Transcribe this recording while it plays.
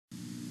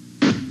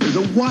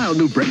There's a wild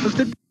new breakfast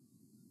at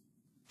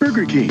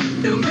Burger King.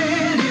 New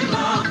mini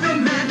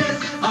muffin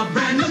madness, a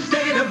brand new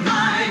state of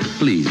mind.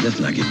 Please, let's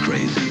not get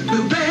crazy.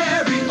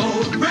 Blueberry,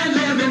 oat, red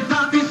lemon,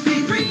 poppy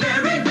seed, 3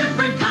 very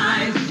different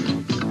kinds.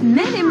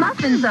 Mini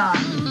muffins are.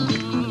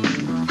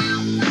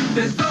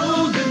 There's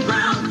golden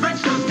brown,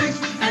 French toast sticks,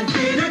 and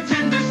peanut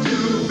tenders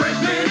too.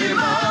 Fresh mini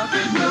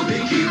muffins will be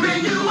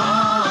keeping you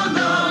on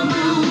the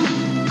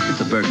move.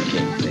 It's a Burger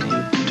King thing.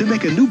 To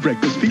make a new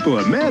breakfast people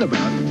are mad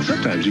about,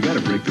 sometimes you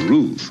gotta break the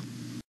rules.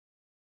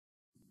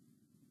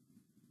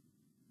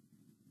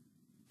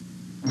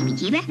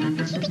 I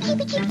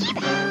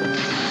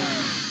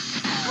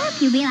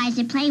hope you realize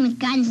that playing with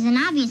guns is an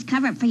obvious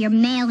cover-up for your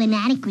male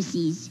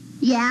inadequacies.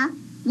 Yeah?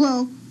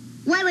 Well,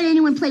 why would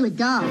anyone play with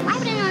dogs? Why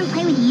would anyone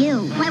play with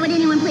you? Why would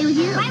anyone play with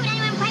you? Why would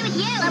anyone play with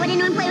you? Why would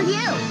anyone play with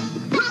you?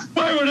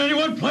 Why would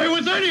anyone play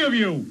with any of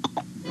you?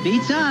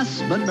 Beats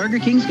us, but Burger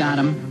King's got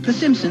 'em. The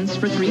Simpsons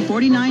for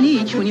 $3.49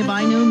 each when you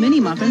buy new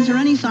mini muffins or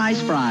any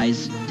size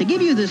fries. To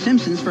give you the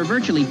Simpsons for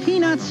virtually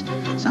peanuts,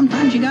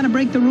 sometimes you gotta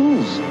break the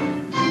rules.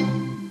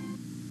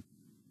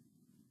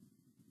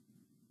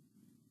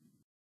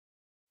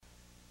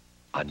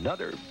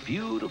 Another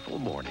beautiful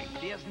morning.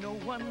 There's no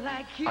one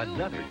like you.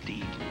 Another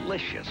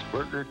delicious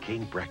Burger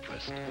King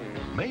breakfast.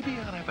 Maybe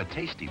I'll have a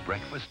tasty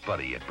breakfast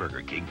buddy at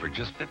Burger King for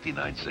just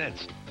 59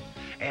 cents.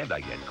 And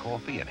I get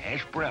coffee and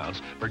hash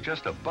browns for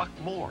just $1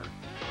 more.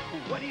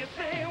 What do you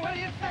say? What do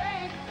you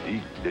say?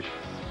 Delicious.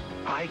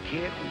 I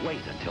can't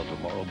wait until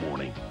tomorrow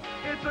morning.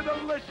 It's a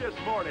delicious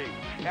morning,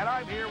 and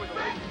I'm here with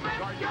Let's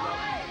go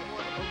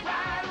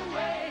right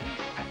away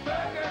at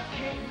Burger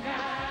King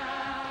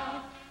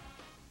now.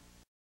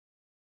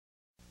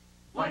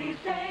 What do you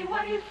say?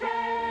 What do you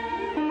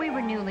say? When we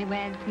were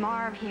newlyweds,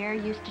 Marv here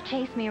used to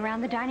chase me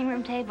around the dining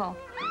room table.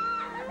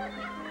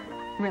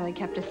 Really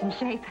kept us in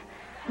shape.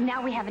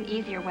 Now we have an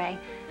easier way.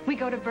 We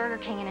go to Burger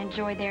King and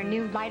enjoy their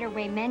new lighter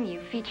way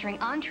menu featuring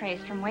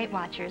entrees from Weight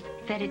Watchers.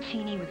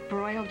 Fettuccine with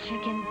broiled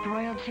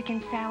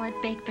chicken salad,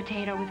 baked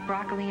potato with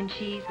broccoli and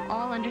cheese,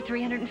 all under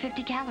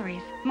 350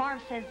 calories.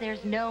 Marv says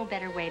there's no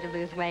better way to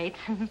lose weight.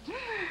 Oh,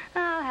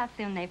 how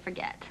soon they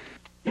forget.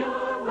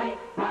 Your way,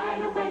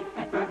 right away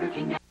at Burger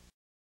King.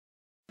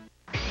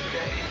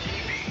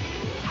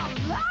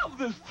 Love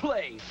this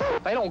place.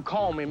 They don't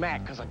call me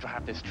Mac because I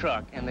drive this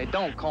truck, and they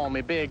don't call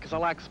me Big because I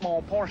like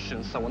small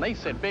portions. So when they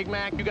said, Big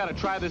Mac, you got to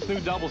try this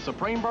new double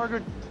supreme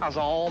burger, I was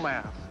all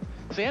mouth.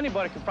 See,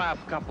 anybody can fry up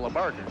a couple of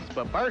burgers,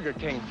 but Burger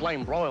King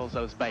flame broils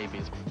those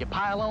babies. You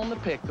pile on the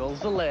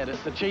pickles, the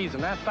lettuce, the cheese,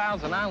 and that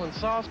Thousand Island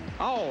sauce.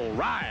 All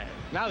right.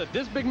 Now that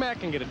this Big Mac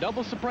can get a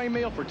double supreme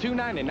meal for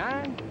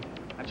 $2.99,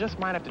 I just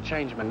might have to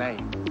change my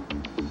name.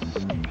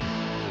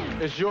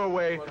 It's your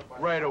way,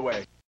 right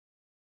away.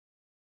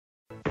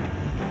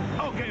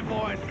 Okay,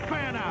 boys,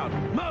 fan out.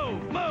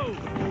 Move, move.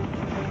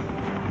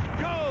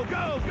 Go,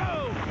 go,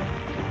 go.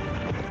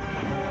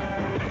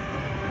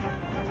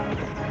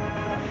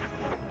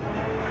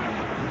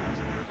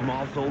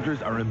 Small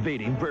soldiers are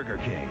invading Burger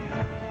King.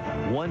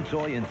 One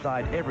toy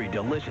inside every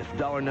delicious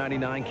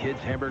 $1.99 kids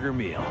hamburger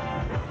meal.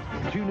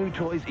 2 new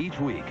toys each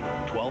week,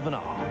 12 in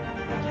all.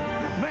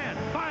 Men,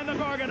 find the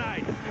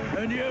Gorgonites.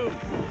 And you,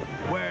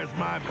 where's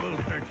my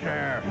booster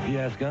chair? If you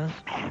ask us,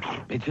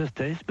 it just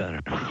tastes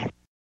better.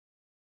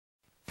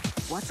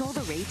 What's all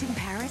the rage in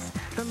Paris?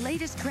 The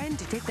latest trend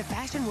to take the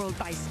fashion world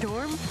by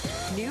storm?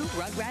 New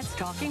Rugrats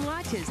talking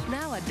watches,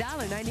 now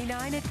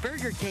 $1.99 at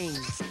Burger King.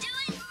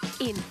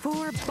 In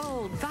 4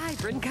 bold,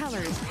 vibrant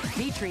colors,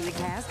 featuring the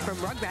cast from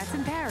Rugrats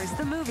in Paris,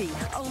 the movie,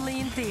 only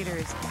in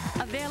theaters.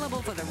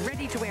 Available for the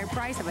ready-to-wear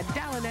price of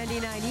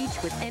 $1.99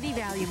 each with any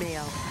value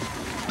mail.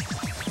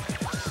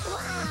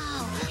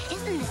 Wow,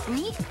 isn't this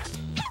neat?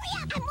 Hurry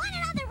up, I want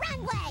it on the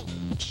runway.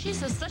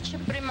 She's such a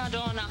prima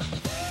donna.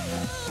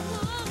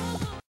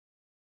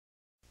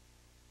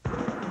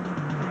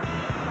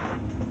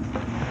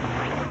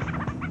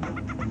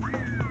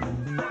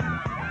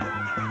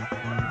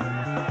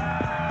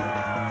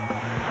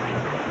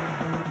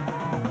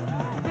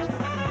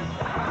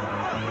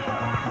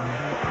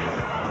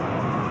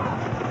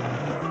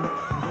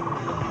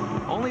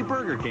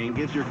 Burger King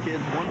gives your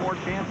kids one more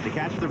chance to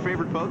catch their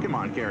favorite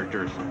Pokemon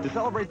characters. To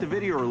celebrate the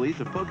video release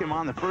of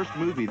Pokemon the first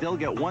movie, they'll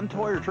get 1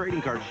 toy or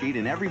trading card sheet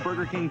in every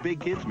Burger King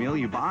Big Kids meal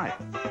you buy.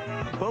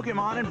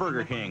 Pokemon and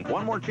Burger King,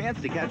 one more chance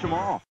to catch them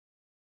all.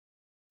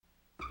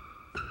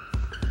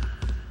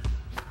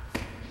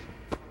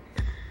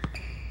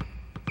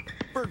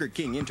 Burger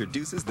King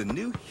introduces the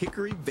new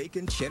Hickory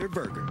Bacon Cheddar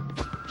Burger.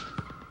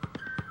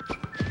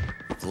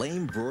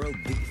 Flame broiled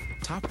beef,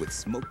 topped with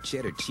smoked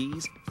cheddar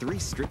cheese, 3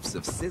 strips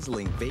of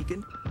sizzling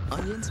bacon,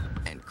 onions,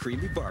 and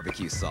creamy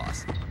barbecue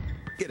sauce.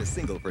 Get a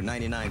single for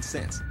 99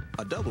 cents,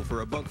 a double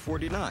for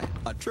 $1.49,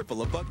 a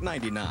triple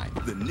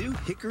 $1.99. The new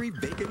Hickory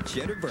Bacon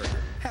Cheddar Burger.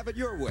 Have it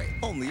your way,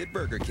 only at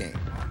Burger King.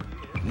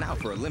 Now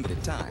for a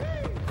limited time.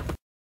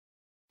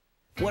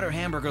 What are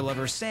hamburger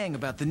lovers saying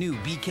about the new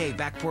BK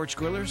back porch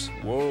grillers?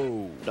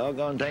 Whoa,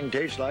 doggone thing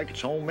tastes like it's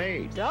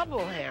homemade.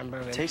 Double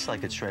hamburger. Tastes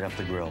like it's straight off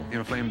the grill. You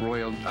know, flame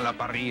broiled a la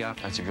parrilla.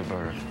 That's a good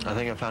burger. I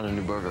think I found a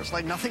new burger. It's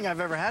like nothing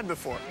I've ever had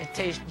before. It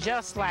tastes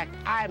just like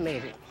I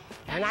made it.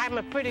 And I'm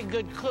a pretty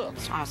good cook.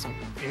 It's awesome.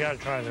 You gotta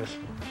try this.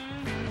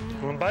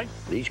 One bite?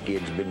 These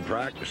kids have been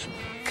practicing.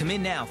 Come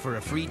in now for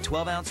a free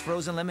 12-ounce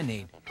frozen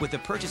lemonade with the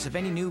purchase of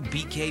any new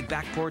BK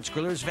back porch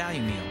grillers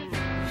value meal.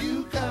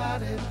 You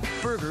got it.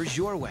 Burgers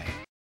your way.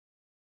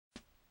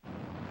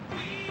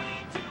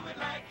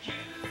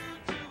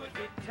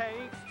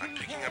 I'm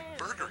picking up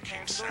Burger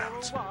King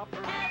sounds. Copy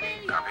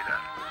that.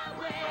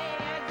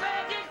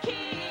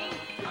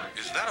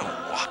 Is that a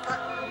Whopper?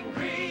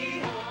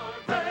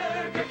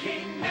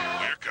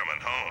 We're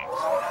coming home.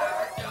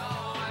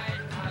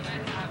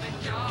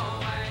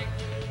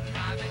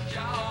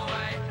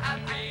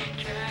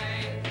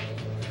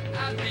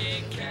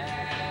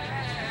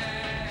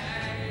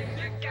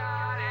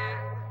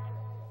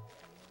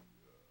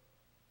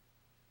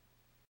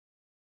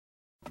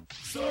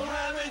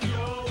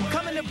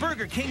 Come into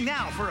Burger King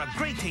now for a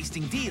great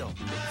tasting deal.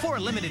 For a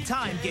limited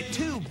time, get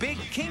 2 Big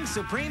King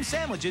Supreme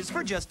sandwiches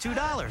for just $2.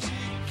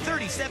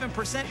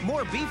 37%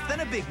 more beef than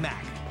a Big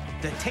Mac.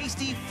 The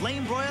tasty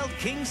flame-broiled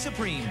King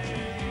Supreme.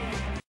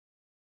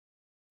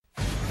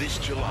 This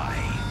July,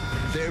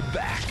 they're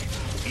back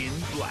in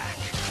black.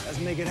 Let's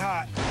make it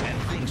hot.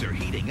 And things are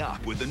heating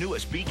up with the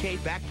newest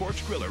BK Back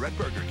Porch Griller at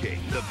Burger King.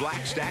 The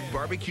Black Stack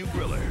Barbecue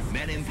Griller,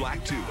 Men in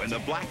Black 2, and the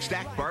Black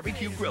Stack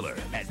Barbecue Griller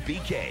at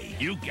BK.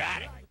 You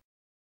got it.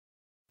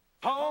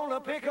 Hold the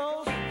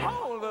pickles,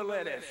 hold the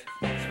lettuce.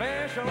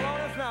 Special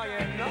orders now, you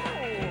know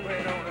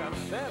they don't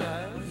upset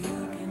us.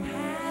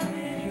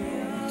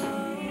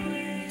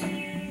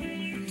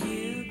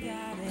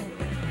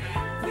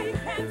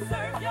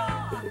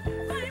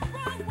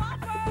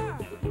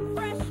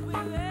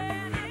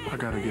 I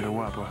gotta get a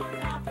Whopper.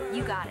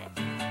 You got it.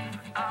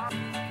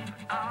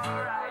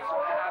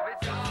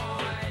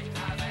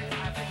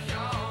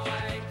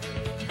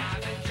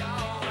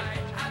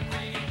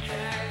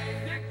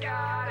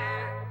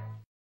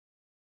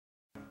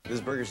 This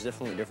burger's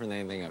definitely different than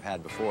anything I've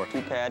had before.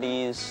 2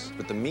 patties.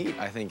 But the meat,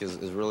 I think, is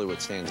really what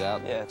stands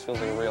out. Yeah, it feels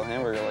like a real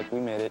hamburger like we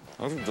made it.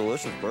 That was a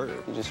delicious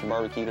burger. You just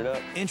barbecued it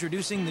up.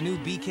 Introducing the new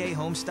BK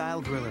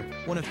Homestyle Griller,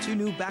 one of 2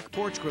 new back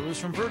porch grillers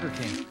from Burger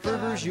King.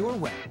 Burgers your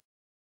way.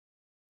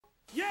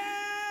 Yeah,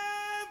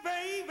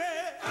 baby.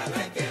 I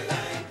like it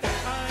like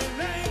that. I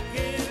like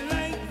it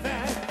like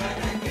that. I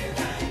like it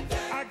like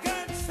that. I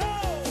got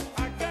soul.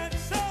 I got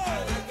soul.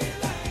 I like it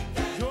like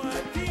that. Yo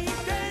a ti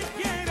te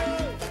quiero.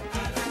 I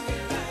like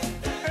it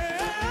like that.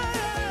 Hey,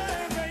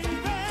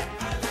 baby.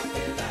 I like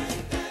it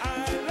like that. I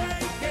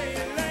like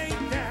it like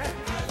that.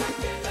 I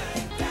like it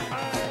like that. I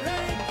like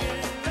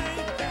it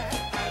like that.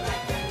 I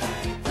like it like that.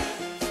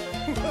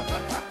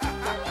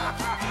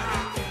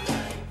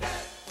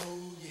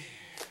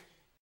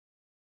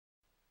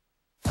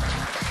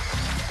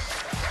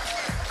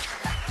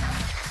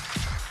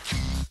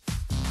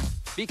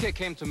 BK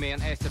came to me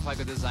and asked if I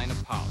could design a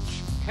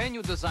pouch. Can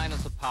you design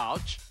us a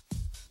pouch?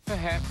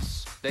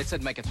 Perhaps. They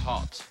said make it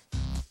hot.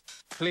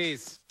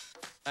 Please.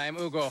 I am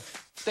Ugo.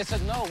 They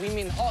said no, we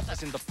mean hot,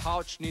 as in the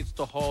pouch needs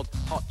to hold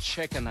hot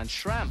chicken and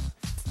shrimp.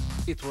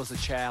 It was a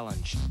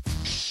challenge.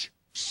 Shh,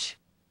 shh.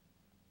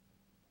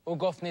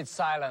 Ugo needs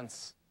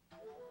silence.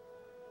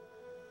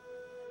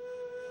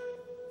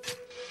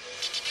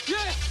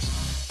 Yes!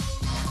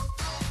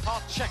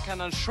 Hot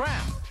chicken and shrimp.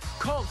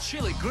 Cold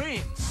chili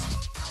greens.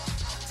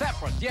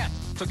 Separate, yet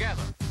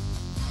together.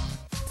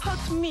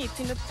 Hot meat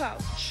in a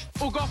pouch.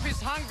 Ugoff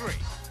is hungry,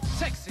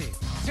 sexy,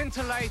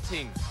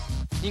 scintillating,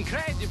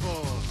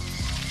 incredible.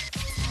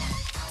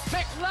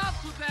 Make love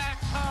to that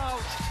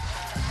couch.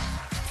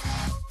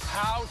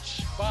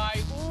 Pouch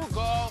by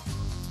Ugoff.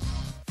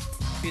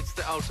 It's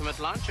the ultimate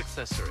lunch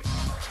accessory.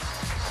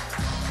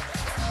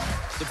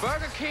 The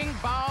Burger King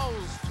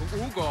bows to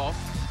Ugoff.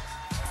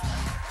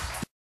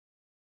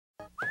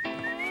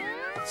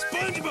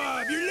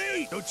 SpongeBob, you're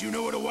late! Don't you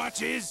know what a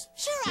watch is?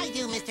 Sure I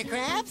do, Mr.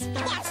 Krabs.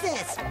 Watch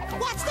this.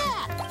 Watch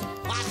that.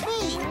 Watch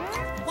me.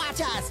 Watch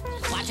us.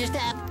 Watch your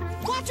step.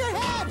 Watch your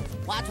head.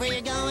 Watch where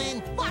you're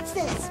going. Watch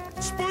this.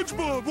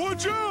 SpongeBob,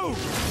 watch out!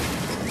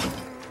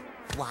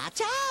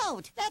 Watch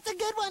out. That's a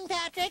good one,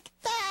 Patrick.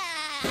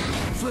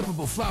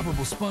 Flippable,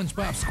 floppable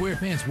SpongeBob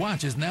SquarePants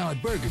watches now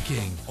at Burger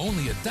King.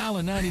 Only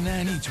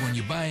 $1.99 each when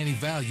you buy any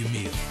value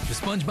meal. The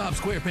SpongeBob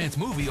SquarePants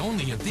movie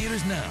only in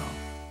theaters now.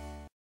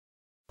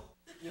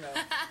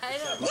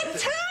 What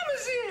time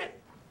is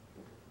it?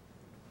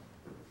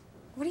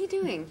 What are you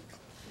doing?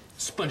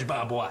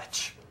 SpongeBob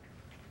watch.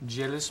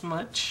 Jealous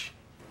much?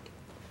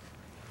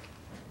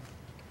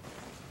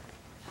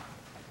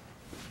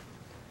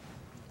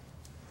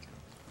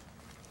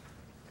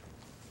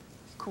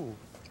 Cool.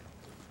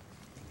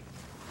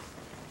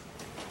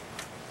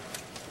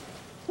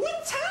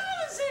 What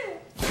time is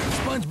it?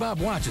 SpongeBob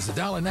watches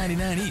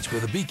 $1.99 each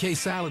with a BK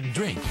salad and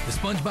drink. The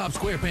SpongeBob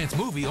SquarePants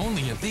movie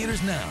only in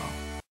theaters now.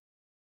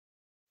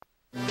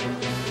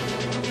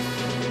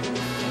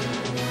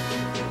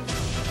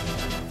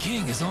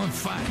 is on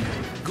fire.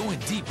 Going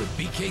deep with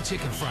BK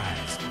chicken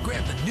fries.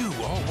 Grab the new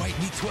all-white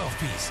meat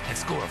 12-piece and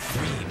score a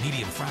free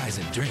medium fries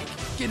and drink.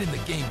 Get in the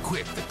game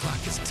quick. The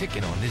clock is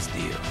ticking on this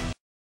deal.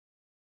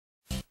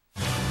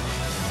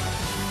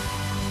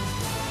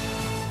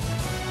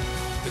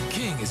 The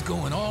king is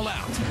going all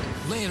out.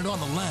 Laying it on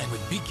the line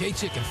with BK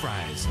chicken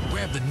fries.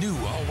 Grab the new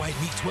all-white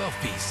meat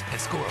 12-piece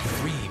and score a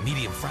free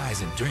medium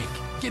fries and drink.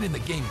 Get in the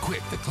game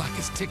quick. The clock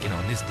is ticking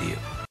on this deal.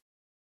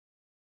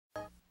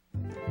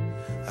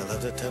 I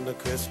love the tender,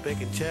 crisp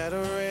bacon cheddar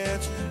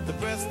ranch, the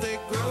breasts they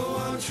grow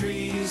on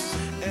trees,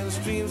 and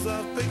streams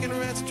of bacon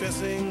ranch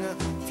dressing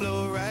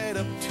flow right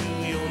up to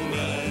your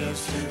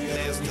knees.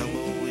 There's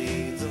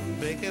tumbleweeds of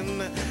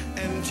bacon,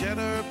 and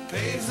cheddar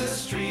paves the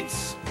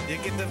streets. You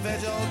get the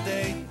veg all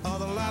day, all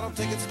the lotto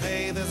tickets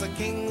pay. There's a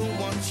king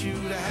who wants you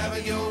to have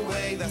it your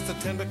way. That's the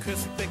tender,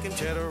 crisp bacon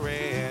cheddar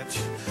ranch,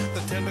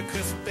 the tender,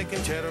 crisp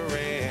bacon cheddar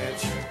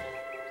ranch.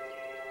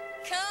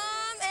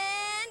 Come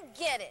and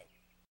get it.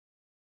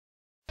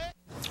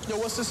 Yo,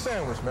 what's this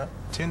sandwich, man?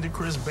 Tender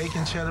crisp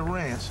bacon cheddar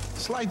ranch.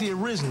 It's like the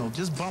original,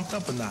 just bumped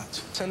up a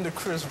notch. Tender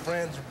crisp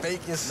ranch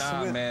bacon.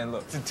 Nah, man,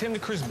 look. The tender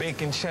crisp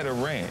bacon cheddar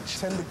ranch.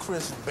 Tender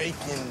crisp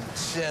bacon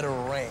cheddar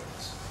ranch.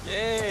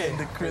 Yeah.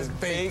 Tender crisp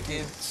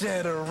bacon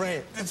cheddar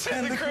ranch. The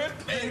tender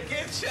crisp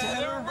bacon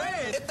cheddar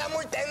ranch. Está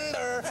muy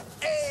tender.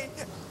 Hey.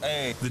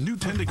 Hey. The new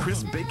tender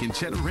crisp bacon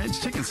cheddar ranch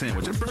chicken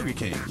sandwich at Burger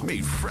King.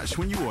 Made fresh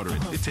when you order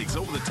it. It takes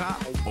over the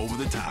top, over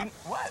the top.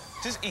 What?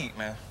 Just eat,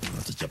 man.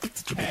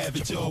 Have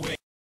it your way.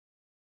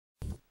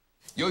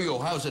 Yo,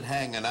 how's it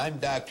hanging? I'm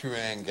Dr.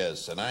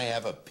 Angus, and I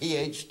have a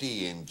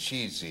PhD in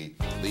cheesy.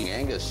 The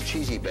Angus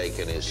cheesy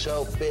bacon is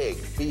so big,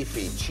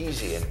 beefy,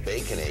 cheesy, and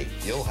bacony,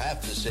 you'll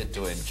have to sit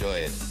to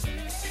enjoy it.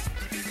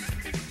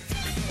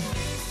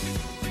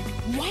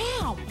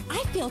 Wow,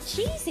 I feel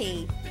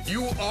cheesy.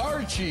 You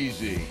are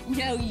cheesy.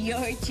 No,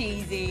 you're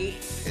cheesy.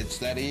 It's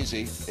that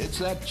easy. It's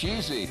that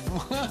cheesy.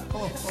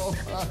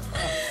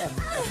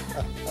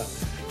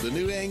 The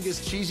new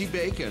Angus cheesy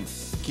bacon.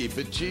 Keep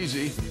it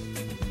cheesy.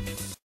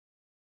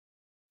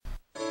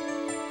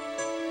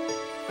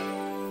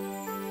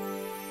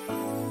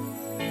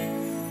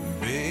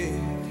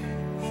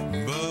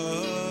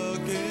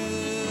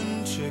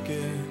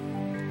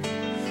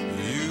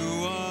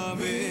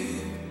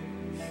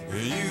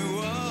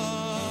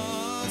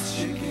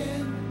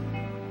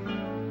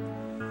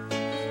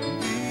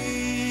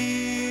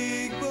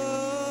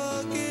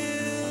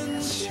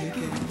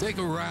 Take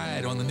a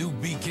ride on the new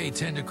BK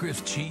Tender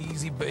Crisp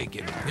Cheesy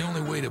Bacon. The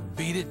only way to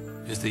beat it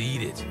is to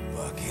eat it.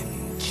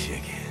 Fucking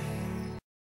chicken.